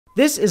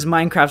This is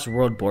Minecraft's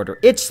world border.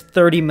 It's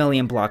 30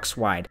 million blocks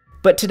wide.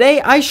 But today,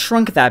 I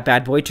shrunk that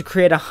bad boy to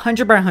create a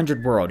 100 by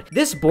 100 world.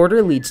 This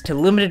border leads to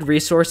limited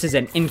resources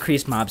and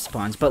increased mob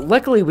spawns, but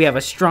luckily we have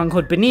a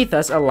stronghold beneath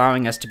us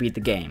allowing us to beat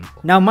the game.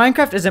 Now,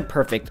 Minecraft isn't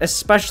perfect,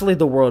 especially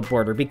the world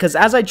border, because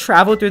as I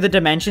travel through the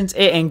dimensions,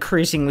 it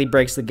increasingly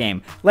breaks the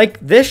game. Like,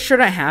 this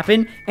shouldn't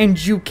happen,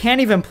 and you can't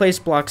even place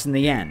blocks in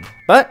the end.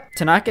 But,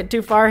 to not get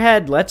too far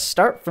ahead, let's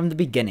start from the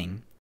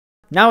beginning.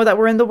 Now that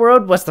we're in the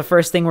world, what's the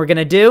first thing we're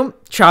gonna do?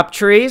 Chop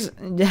trees?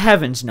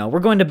 Heavens no, we're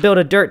going to build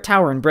a dirt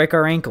tower and break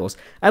our ankles.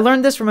 I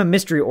learned this from a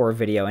mystery ore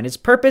video, and its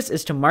purpose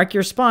is to mark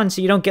your spawn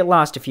so you don't get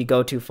lost if you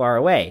go too far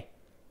away.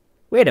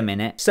 Wait a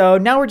minute. So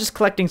now we're just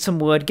collecting some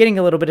wood, getting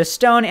a little bit of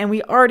stone, and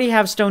we already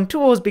have stone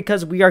tools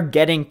because we are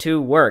getting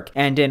to work.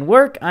 And in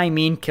work, I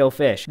mean kill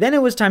fish. Then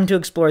it was time to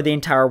explore the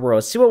entire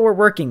world, see what we're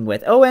working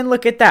with. Oh, and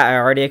look at that, I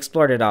already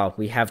explored it all.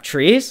 We have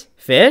trees,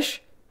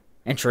 fish,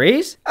 and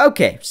trees?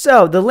 Okay,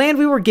 so the land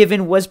we were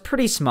given was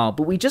pretty small,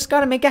 but we just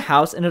gotta make a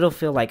house and it'll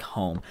feel like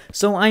home.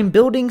 So I'm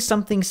building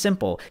something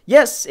simple.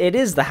 Yes, it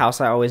is the house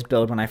I always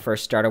build when I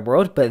first start a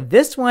world, but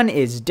this one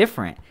is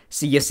different.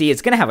 So you see,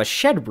 it's gonna have a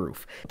shed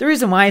roof. The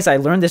reason why is I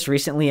learned this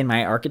recently in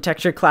my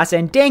architecture class,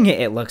 and dang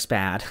it, it looks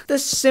bad. The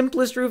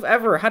simplest roof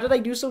ever. How did I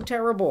do so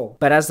terrible?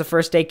 But as the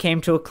first day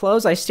came to a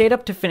close, I stayed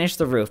up to finish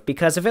the roof,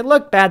 because if it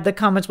looked bad, the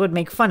comments would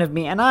make fun of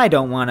me, and I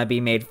don't want to be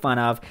made fun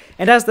of.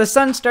 And as the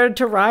sun started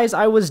to rise,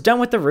 I was done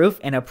with the roof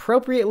and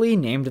appropriately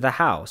named the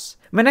house.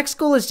 My next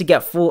goal is to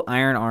get full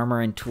iron armor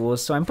and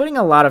tools, so I'm putting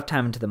a lot of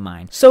time into the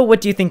mine. So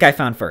what do you think I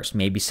found first?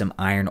 Maybe some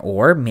iron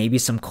ore? Maybe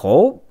some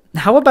coal?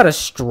 How about a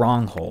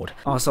stronghold?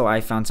 Also, I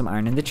found some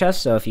iron in the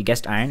chest, so if you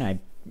guessed iron, I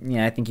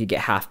think you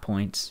get half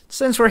points.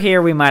 Since we're here,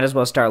 we might as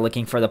well start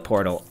looking for the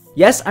portal.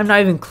 Yes, I'm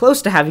not even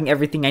close to having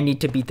everything I need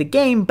to beat the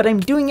game, but I'm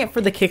doing it for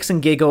the kicks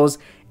and giggles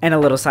and a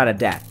little side of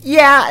death.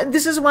 Yeah,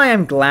 this is why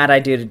I'm glad I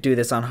did do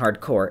this on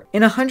hardcore.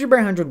 In a 100 by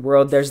 100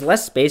 world, there's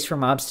less space for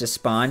mobs to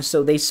spawn,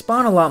 so they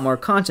spawn a lot more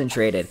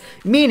concentrated.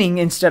 Meaning,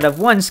 instead of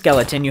one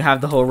skeleton, you have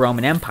the whole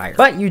Roman Empire.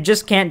 But you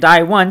just can't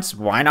die once,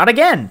 why not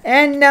again?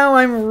 And now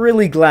I'm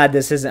really glad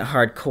this isn't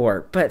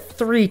hardcore, but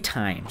 3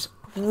 times.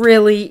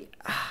 Really?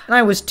 And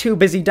I was too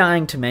busy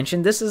dying to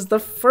mention this is the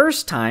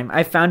first time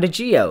I found a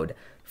geode.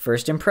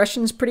 First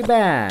impression's pretty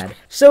bad.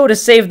 So to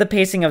save the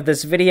pacing of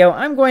this video,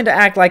 I'm going to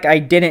act like I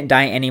didn't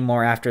die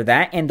anymore after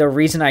that, and the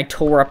reason I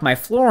tore up my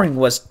flooring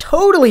was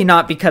totally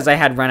not because I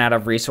had run out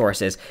of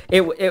resources.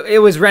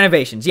 It was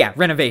renovations, yeah,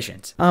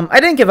 renovations. I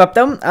didn't give up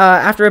though.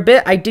 After a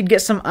bit, I did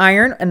get some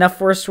iron, enough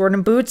for a sword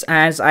and boots,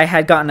 as I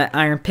had gotten an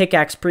iron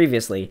pickaxe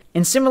previously.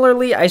 And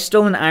similarly, I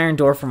stole an iron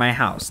door for my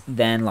house,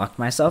 then locked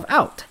myself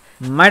out.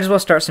 Might as well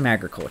start some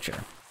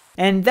agriculture.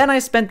 And then I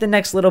spent the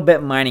next little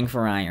bit mining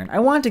for iron. I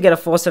wanted to get a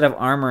full set of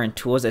armor and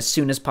tools as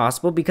soon as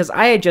possible because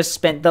I had just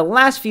spent the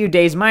last few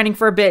days mining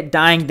for a bit,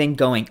 dying, then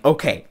going,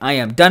 okay, I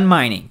am done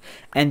mining,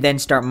 and then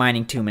start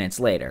mining 2 minutes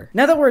later.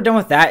 Now that we're done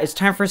with that, it's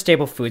time for a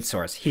stable food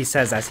source, he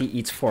says as he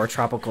eats 4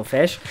 tropical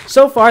fish.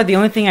 So far, the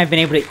only thing I've been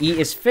able to eat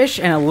is fish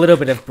and a little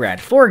bit of bread.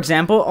 For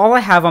example, all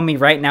I have on me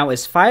right now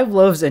is 5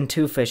 loaves and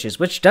 2 fishes,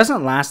 which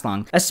doesn't last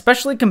long,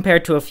 especially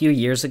compared to a few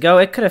years ago.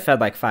 It could have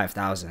fed like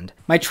 5,000.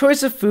 My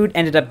choice of food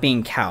ended up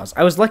being cows.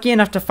 I was lucky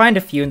enough to find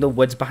a few in the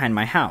woods behind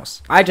my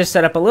house. I just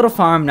set up a little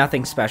farm,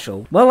 nothing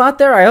special. Well, out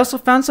there I also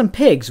found some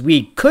pigs.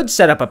 We could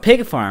set up a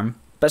pig farm,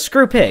 but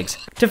screw pigs.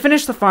 To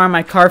finish the farm,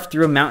 I carved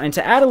through a mountain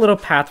to add a little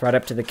path right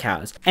up to the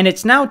cows. And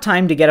it's now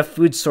time to get a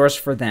food source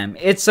for them.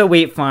 It's a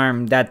wheat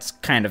farm, that's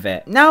kind of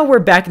it. Now we're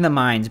back in the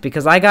mines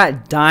because I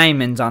got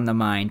diamonds on the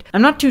mine.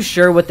 I'm not too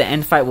sure what the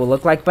end fight will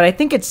look like, but I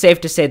think it's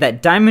safe to say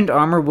that diamond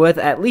armor with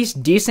at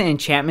least decent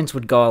enchantments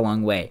would go a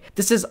long way.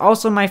 This is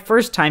also my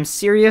first time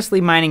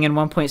seriously mining in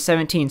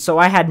 1.17, so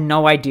I had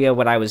no idea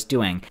what I was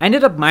doing. I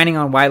ended up mining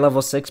on Y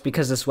level 6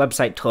 because this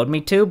website told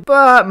me to,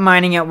 but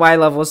mining at Y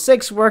level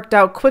 6 worked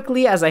out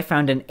quickly as I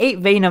found an 8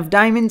 vein of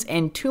diamonds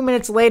and 2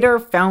 minutes later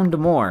found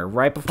more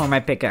right before my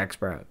pickaxe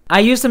broke.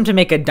 I used them to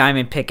make a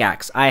diamond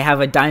pickaxe. I have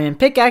a diamond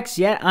pickaxe,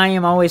 yet I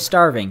am always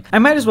starving. I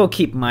might as well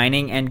keep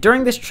mining, and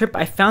during this trip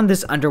I found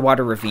this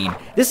underwater ravine.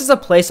 This is a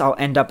place I'll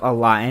end up a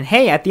lot, and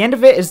hey, at the end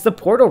of it is the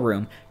portal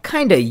room.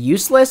 Kinda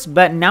useless,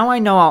 but now I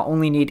know I'll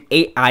only need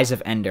 8 Eyes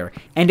of Ender.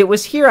 And it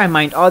was here I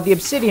mined all the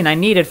obsidian I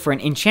needed for an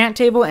enchant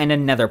table and a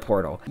nether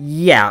portal.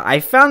 Yeah,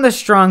 I found the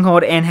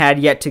stronghold and had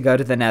yet to go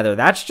to the nether.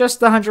 That's just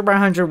the 100 by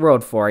 100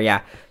 world for ya.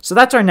 So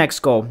that's our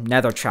next goal,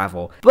 nether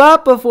travel.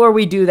 But before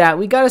we do that,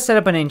 we gotta set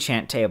up an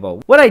enchant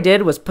table. What I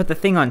did was put the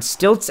thing on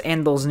stilts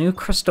and those new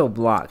crystal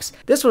blocks.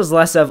 This was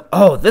less of,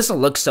 oh, this'll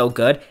look so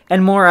good,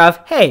 and more of,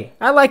 hey,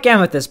 I like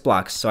amethyst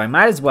blocks, so I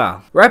might as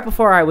well. Right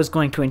before I was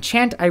going to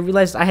enchant, I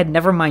realized I had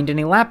never mined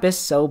any lapis,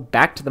 so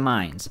back to the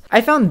mines.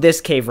 I found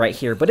this cave right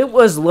here, but it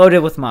was loaded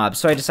with mobs,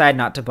 so I decided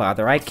not to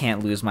bother. I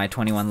can't lose my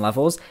 21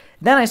 levels.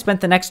 Then I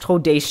spent the next whole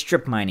day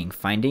strip mining,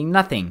 finding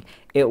nothing.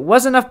 It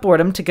was enough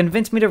boredom to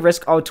convince me to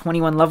risk all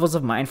 21 levels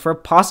of mine for a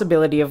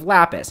possibility of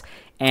lapis.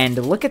 And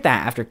look at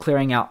that, after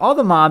clearing out all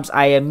the mobs,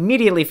 I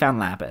immediately found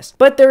lapis.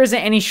 But there isn't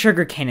any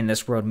sugarcane in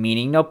this world,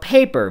 meaning no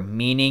paper,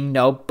 meaning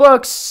no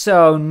books,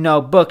 so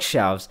no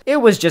bookshelves. It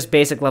was just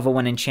basic level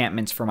 1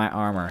 enchantments for my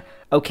armor.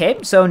 Okay,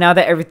 so now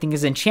that everything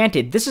is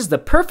enchanted, this is the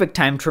perfect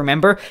time to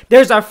remember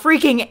there's a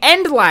freaking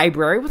end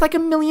library with like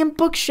 1,000,000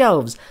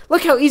 bookshelves.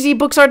 Look how easy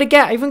books are to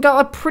get. I even got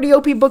a pretty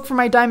OP book for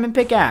my diamond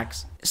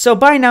pickaxe. So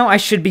by now I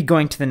should be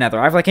going to the nether.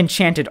 I have like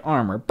enchanted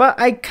armor, but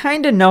I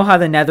kinda know how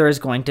the nether is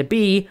going to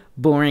be,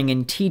 boring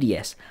and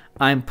tedious.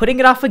 I'm putting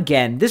it off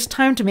again, this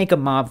time to make a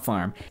mob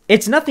farm.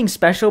 It's nothing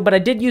special, but I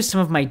did use some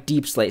of my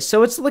deep slate,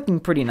 so it's looking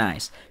pretty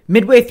nice.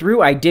 Midway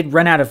through, I did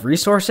run out of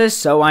resources,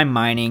 so I'm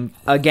mining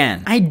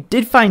again. I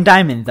did find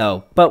diamond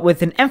though, but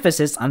with an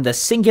emphasis on the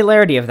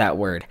singularity of that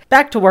word.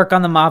 Back to work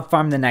on the mob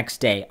farm the next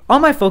day. All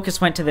my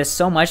focus went to this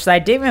so much that I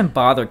didn't even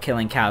bother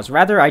killing cows,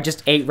 rather I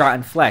just ate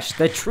rotten flesh,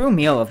 the true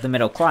meal of the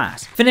middle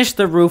class. Finished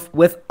the roof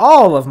with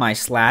all of my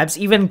slabs,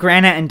 even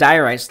granite and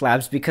diorite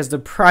slabs because the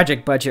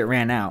project budget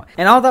ran out.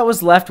 And all that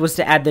was left was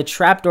to add the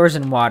trapdoors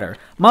and water.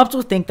 Mobs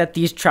will think that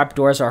these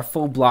trapdoors are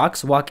full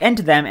blocks, walk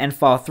into them, and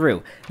fall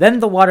through. Then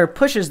the water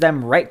pushes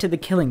them right to the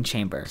killing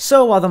chamber.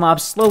 So while the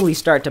mobs slowly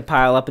start to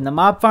pile up in the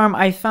mob farm,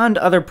 I found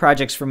other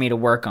projects for me to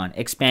work on.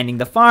 Expanding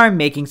the farm,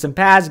 making some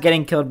paths,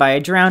 getting killed by a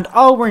drowned,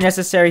 all were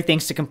necessary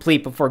things to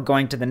complete before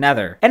going to the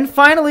nether. And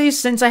finally,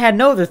 since I had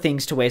no other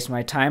things to waste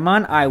my time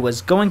on, I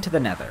was going to the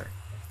nether.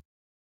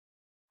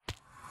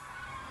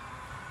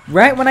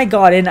 Right when I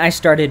got in, I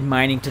started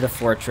mining to the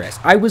fortress.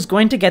 I was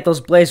going to get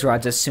those blaze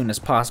rods as soon as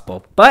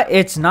possible, but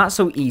it's not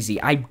so easy.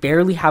 I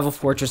barely have a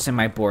fortress in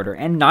my border,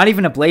 and not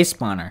even a blaze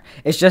spawner.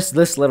 It's just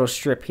this little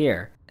strip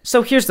here.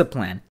 So here's the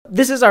plan.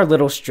 This is our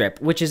little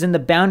strip, which is in the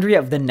boundary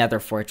of the nether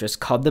fortress,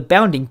 called the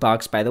bounding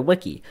box by the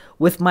wiki.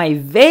 With my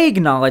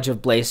vague knowledge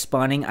of blaze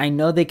spawning, I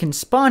know they can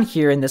spawn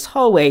here in this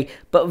hallway,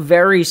 but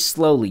very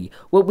slowly.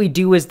 What we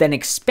do is then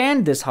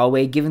expand this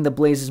hallway, giving the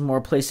blazes more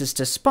places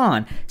to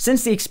spawn.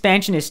 Since the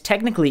expansion is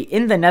technically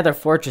in the nether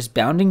fortress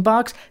bounding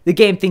box, the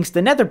game thinks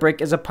the nether brick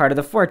is a part of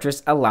the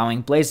fortress,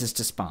 allowing blazes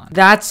to spawn.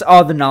 That's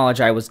all the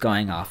knowledge I was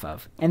going off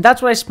of. And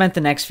that's what I spent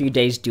the next few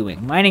days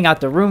doing, mining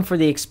out the room for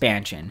the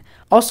expansion.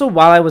 Also,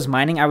 while I was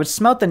mining, I would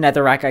smelt the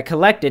netherrack I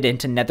collected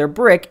into nether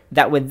brick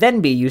that would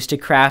then be used to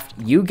craft,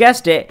 you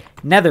guessed it,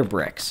 nether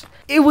bricks.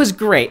 It was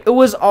great. It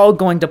was all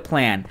going to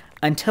plan.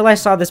 Until I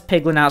saw this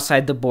piglin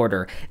outside the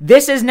border.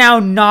 This is now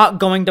not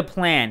going to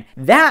plan.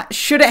 That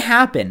shouldn't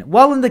happen.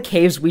 While in the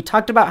caves, we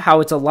talked about how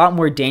it's a lot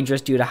more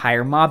dangerous due to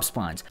higher mob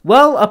spawns.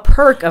 Well, a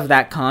perk of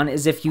that con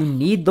is if you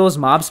need those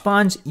mob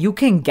spawns, you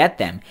can get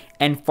them.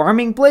 And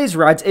farming blaze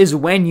rods is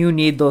when you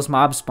need those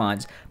mob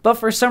spawns. But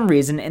for some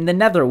reason, in the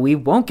nether, we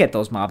won't get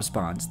those mob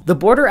spawns. The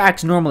border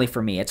acts normally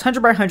for me. It's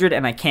 100 by 100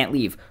 and I can't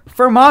leave.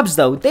 For mobs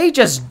though, they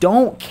just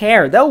don't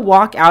care. They'll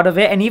walk out of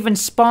it and even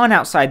spawn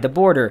outside the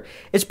border.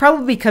 It's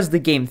probably because the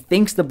game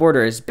thinks the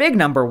border is big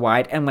number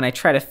wide, and when I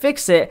try to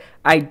fix it,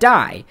 I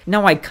die.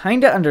 Now I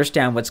kinda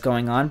understand what's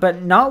going on,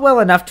 but not well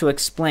enough to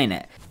explain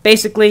it.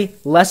 Basically,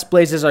 less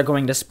blazes are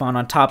going to spawn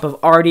on top of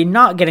already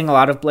not getting a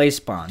lot of blaze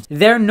spawns.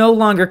 They're no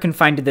longer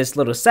confined to this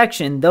little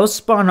section, they'll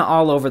spawn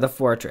all over the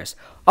fortress.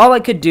 All I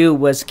could do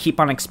was keep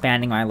on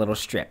expanding my little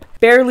strip.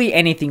 Barely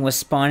anything was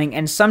spawning,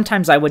 and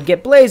sometimes I would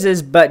get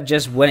blazes, but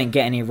just wouldn't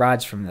get any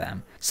rods from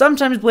them.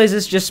 Sometimes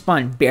blazes just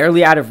spawn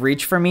barely out of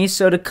reach for me,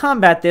 so to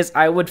combat this,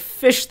 I would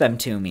fish them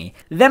to me.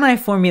 Then I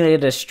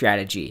formulated a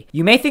strategy.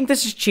 You may think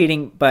this is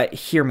cheating, but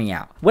hear me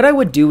out. What I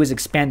would do is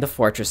expand the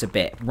fortress a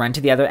bit, run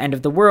to the other end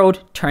of the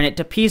world, turn it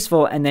to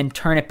peaceful, and then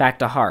turn it back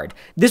to hard.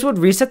 This would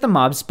reset the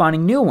mobs,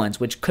 spawning new ones,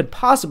 which could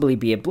possibly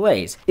be a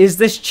blaze. Is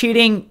this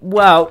cheating?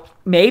 Well,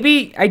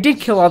 maybe. I did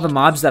kill all the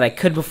mobs that I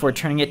could before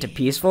turning it to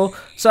peaceful,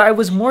 so I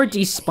was more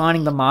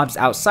despawning the mobs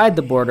outside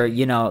the border,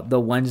 you know, the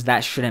ones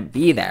that shouldn't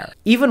be there.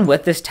 Even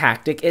with this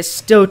tactic, it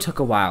still took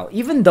a while,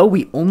 even though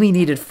we only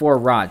needed 4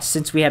 rods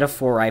since we had a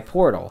 4-eye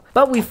portal.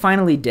 But we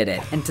finally did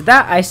it, and to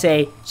that I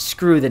say,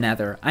 screw the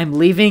nether. I'm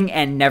leaving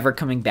and never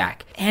coming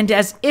back. And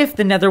as if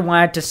the nether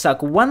wanted to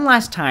suck one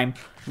last time,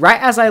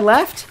 right as I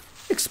left,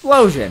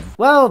 explosion.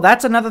 Well,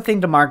 that's another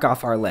thing to mark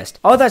off our list.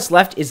 All that's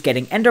left is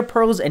getting ender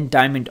pearls and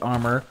diamond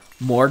armor.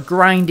 More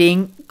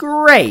grinding.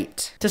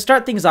 Great! To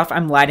start things off,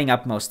 I'm lighting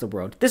up most of the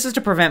world. This is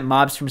to prevent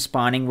mobs from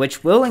spawning,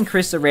 which will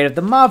increase the rate of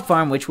the mob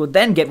farm, which will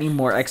then get me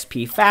more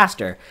XP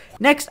faster.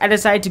 Next, I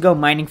decided to go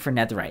mining for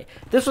netherite.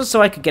 This was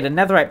so I could get a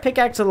netherite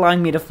pickaxe,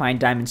 allowing me to find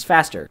diamonds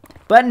faster.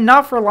 But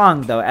not for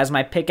long though, as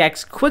my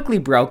pickaxe quickly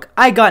broke,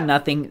 I got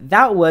nothing.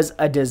 That was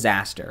a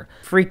disaster.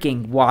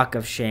 Freaking walk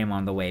of shame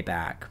on the way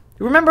back.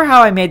 Remember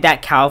how I made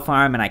that cow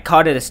farm and I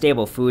called it a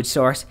stable food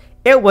source?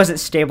 It wasn't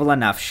stable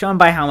enough, shown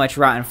by how much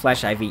rotten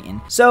flesh I've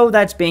eaten. So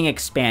that's being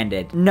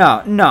expanded.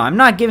 No, I'm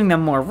not giving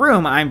them more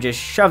room, I'm just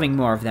shoving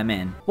more of them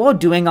in. While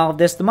doing all of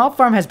this, the mob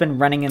farm has been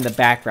running in the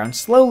background,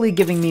 slowly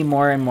giving me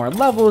more and more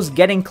levels,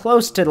 getting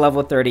close to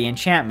level 30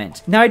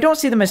 enchantment. Now I don't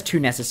see them as too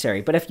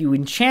necessary, but if you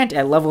enchant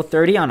at level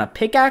 30 on a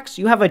pickaxe,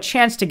 you have a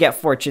chance to get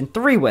fortune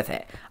 3 with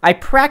it. I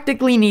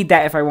practically need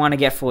that if I want to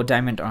get full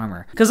diamond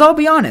armor. Cause I'll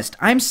be honest,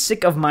 I'm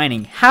sick of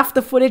mining. Half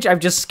the footage I've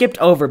just skipped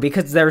over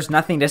because there's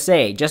nothing to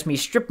say, just me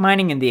strip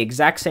mining in the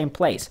exact same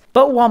place.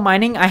 But while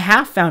mining, I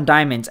have found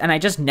diamonds and I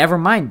just never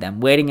mined them,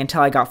 waiting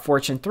until I got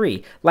Fortune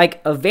 3.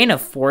 Like, a vein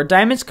of 4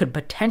 diamonds could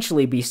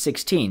potentially be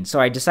 16, so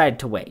I decided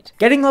to wait.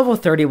 Getting level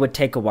 30 would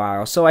take a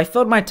while, so I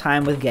filled my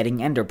time with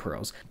getting ender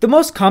pearls. The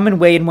most common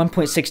way in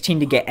 1.16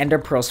 to get ender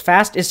pearls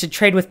fast is to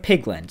trade with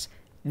piglins.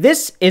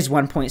 This is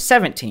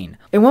 1.17.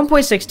 In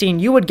 1.16,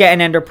 you would get an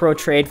ender pearl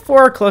trade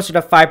for closer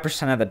to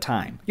 5% of the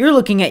time. You're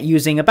looking at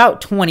using about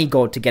 20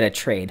 gold to get a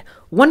trade.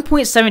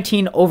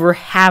 1.17 over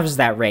halves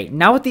that rate,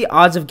 now with the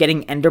odds of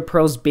getting ender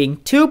pearls being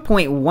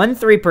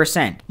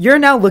 2.13%. You're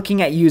now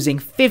looking at using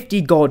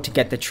 50 gold to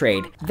get the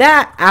trade.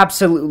 That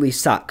absolutely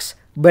sucks,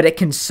 but it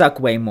can suck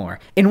way more.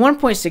 In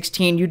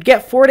 1.16, you'd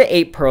get 4 to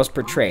 8 pearls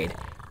per trade.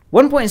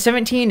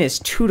 1.17 is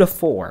 2 to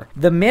 4.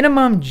 The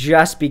minimum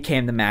just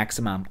became the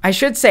maximum. I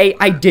should say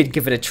I did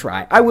give it a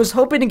try. I was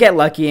hoping to get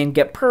lucky and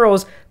get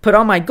pearls, put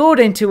all my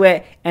gold into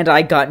it, and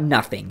I got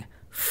nothing.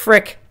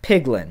 Frick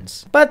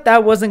piglins. But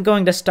that wasn't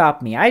going to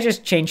stop me. I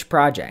just changed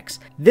projects.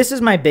 This is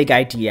my big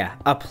idea,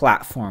 a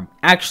platform.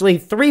 Actually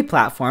 3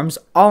 platforms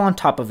all on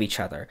top of each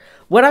other.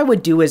 What I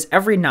would do is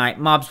every night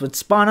mobs would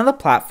spawn on the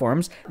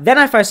platforms, then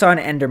if I saw an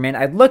enderman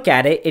I'd look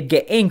at it, it'd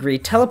get angry,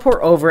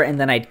 teleport over, and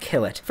then I'd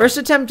kill it. First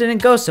attempt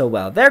didn't go so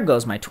well, there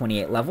goes my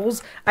 28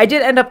 levels. I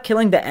did end up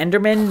killing the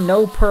enderman,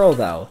 no pearl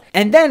though.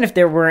 And then if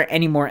there weren't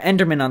any more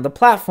endermen on the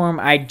platform,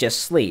 I'd just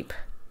sleep.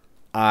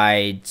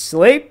 I'd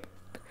sleep?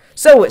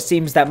 So it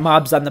seems that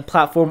mobs on the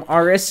platform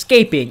are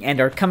escaping and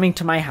are coming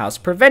to my house,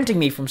 preventing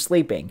me from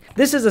sleeping.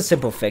 This is a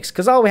simple fix,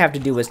 cause all we have to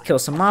do is kill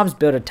some mobs,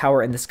 build a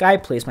tower in the sky,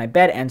 place my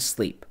bed, and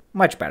sleep.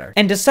 Much better.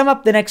 And to sum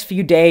up the next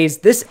few days,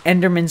 this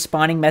enderman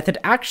spawning method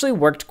actually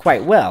worked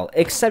quite well,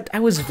 except I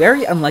was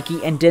very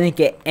unlucky and didn't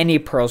get any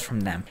pearls from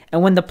them.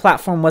 And when the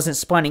platform wasn't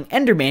spawning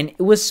enderman,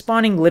 it was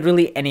spawning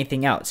literally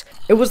anything else.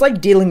 It was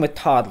like dealing with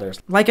toddlers.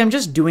 Like I'm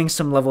just doing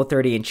some level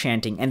 30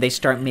 enchanting and they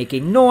start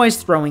making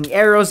noise, throwing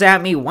arrows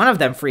at me, one of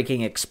them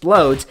freaking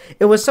explodes.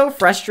 It was so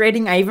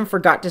frustrating I even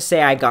forgot to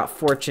say I got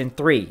Fortune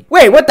 3.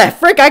 Wait, what the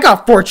frick? I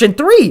got Fortune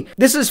 3!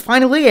 This is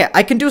finally it.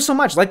 I can do so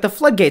much, like the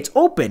floodgates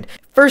opened.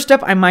 First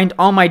up, I mined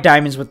all my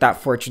diamonds with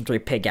that Fortune 3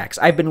 pickaxe.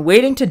 I've been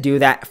waiting to do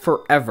that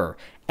forever.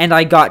 And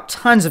I got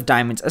tons of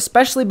diamonds,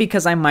 especially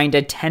because I mined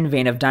a 10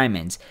 vein of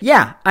diamonds.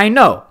 Yeah, I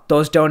know,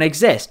 those don't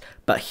exist.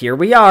 But here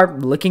we are,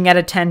 looking at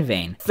a 10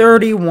 vein.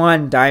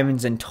 31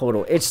 diamonds in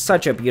total. It's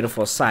such a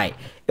beautiful sight.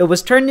 It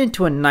was turned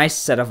into a nice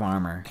set of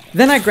armor.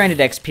 Then I grinded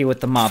XP with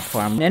the mob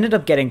farm and ended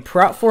up getting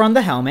Prot 4 on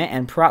the helmet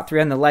and Prot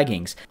 3 on the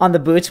leggings. On the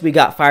boots, we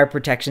got Fire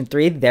Protection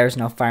 3. There's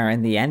no fire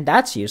in the end.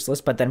 That's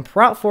useless. But then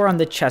Prot 4 on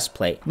the chest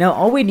plate. Now,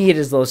 all we need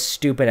is those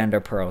stupid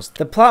ender pearls.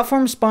 The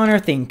platform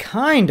spawner thing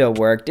kinda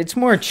worked. It's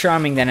more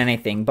charming than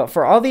anything. But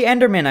for all the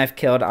endermen I've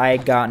killed, I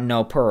got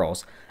no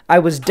pearls. I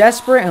was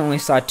desperate and only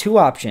saw 2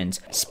 options.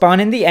 Spawn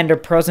in the ender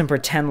pearls and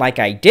pretend like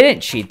I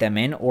didn't cheat them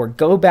in, or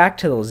go back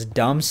to those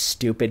dumb,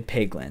 stupid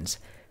piglins.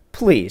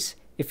 Please,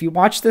 if you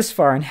watched this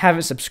far and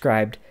haven't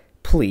subscribed,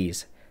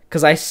 please.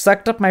 Cause I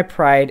sucked up my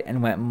pride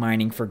and went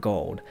mining for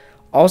gold.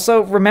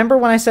 Also, remember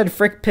when I said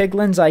frick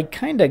piglins? I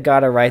kinda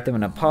gotta write them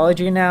an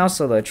apology now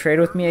so they'll trade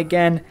with me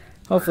again.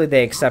 Hopefully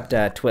they accept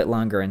a twit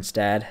longer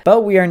instead.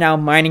 But we are now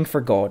mining for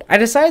gold. I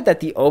decided that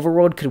the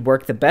overworld could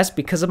work the best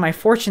because of my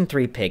Fortune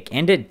 3 pick,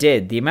 and it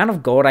did. The amount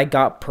of gold I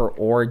got per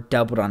ore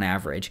doubled on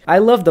average. I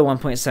love the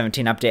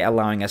 1.17 update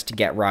allowing us to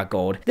get raw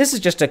gold. This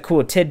is just a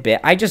cool tidbit.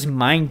 I just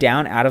mined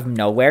down out of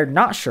nowhere,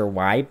 not sure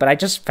why, but I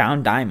just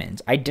found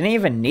diamonds. I didn't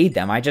even need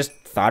them, I just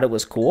thought it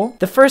was cool.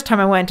 The first time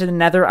I went into the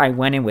nether, I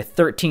went in with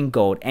 13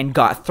 gold and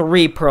got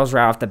 3 pearls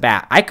right off the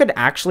bat. I could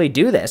actually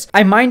do this.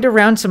 I mined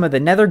around some of the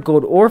nether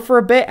gold ore for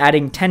a bit,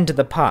 adding 10 to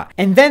the pot.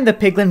 And then the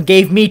piglin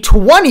gave me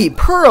 20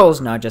 pearls!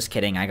 No, just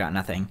kidding, I got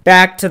nothing.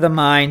 Back to the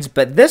mines,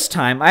 but this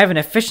time I have an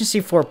efficiency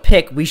 4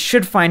 pick. We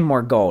should find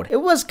more gold.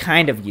 It was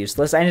kind of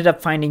useless. I ended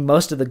up finding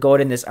most of the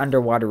gold in this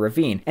underwater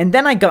ravine. And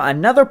then I got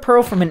another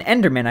pearl from an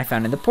enderman I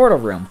found in the portal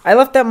room. I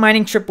left that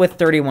mining trip with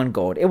 31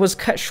 gold. It was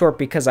cut short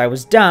because I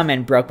was dumb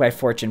and broke my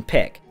fortune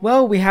pick.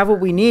 Well, we have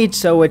what we need,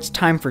 so it's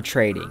time for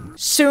trading.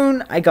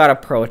 Soon, I got a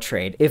pearl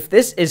trade. If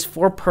this is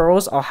 4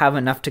 pearls, I'll have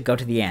enough to go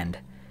to the end.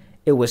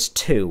 It was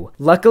 2.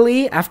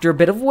 Luckily, after a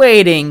bit of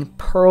waiting,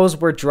 pearls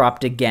were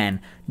dropped again.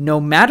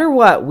 No matter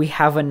what, we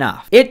have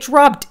enough. It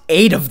dropped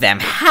 8 of them.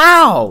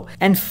 How?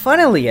 And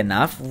funnily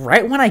enough,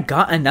 right when I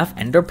got enough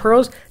ender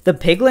pearls, the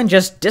piglin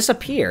just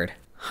disappeared.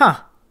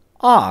 Huh.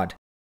 Odd.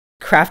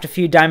 Craft a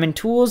few diamond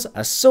tools,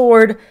 a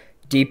sword,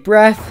 deep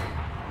breath.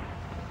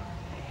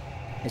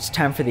 It's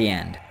time for the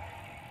end.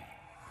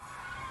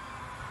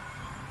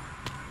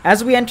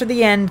 As we enter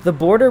the end, the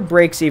border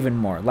breaks even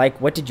more.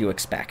 Like, what did you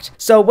expect?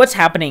 So what's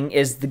happening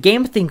is the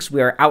game thinks we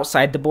are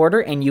outside the border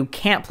and you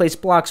can't place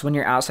blocks when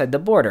you're outside the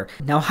border.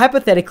 Now,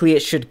 hypothetically,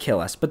 it should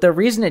kill us, but the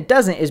reason it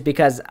doesn't is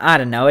because, I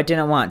don't know, it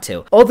didn't want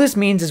to. All this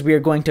means is we are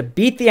going to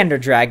beat the Ender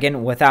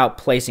Dragon without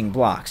placing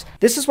blocks.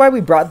 This is why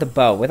we brought the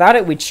bow. Without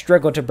it, we'd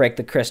struggle to break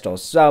the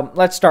crystals. So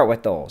let's start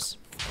with those.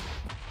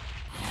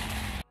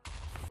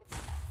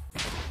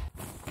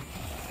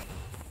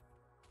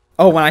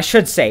 Oh, and I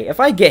should say, if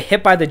I get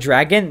hit by the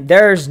dragon,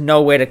 there's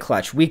no way to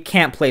clutch. We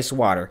can't place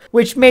water,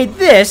 which made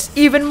this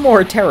even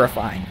more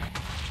terrifying.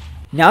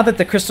 Now that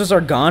the crystals are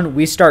gone,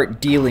 we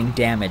start dealing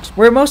damage.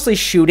 We're mostly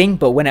shooting,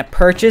 but when it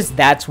perches,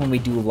 that's when we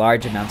do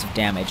large amounts of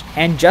damage.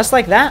 And just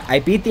like that, I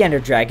beat the Ender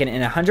Dragon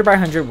in a 100 by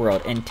 100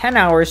 world in 10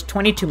 hours,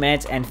 22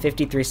 minutes, and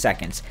 53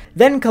 seconds.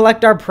 Then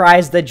collect our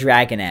prize, the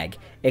Dragon Egg.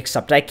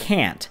 Except I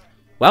can't.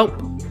 Well,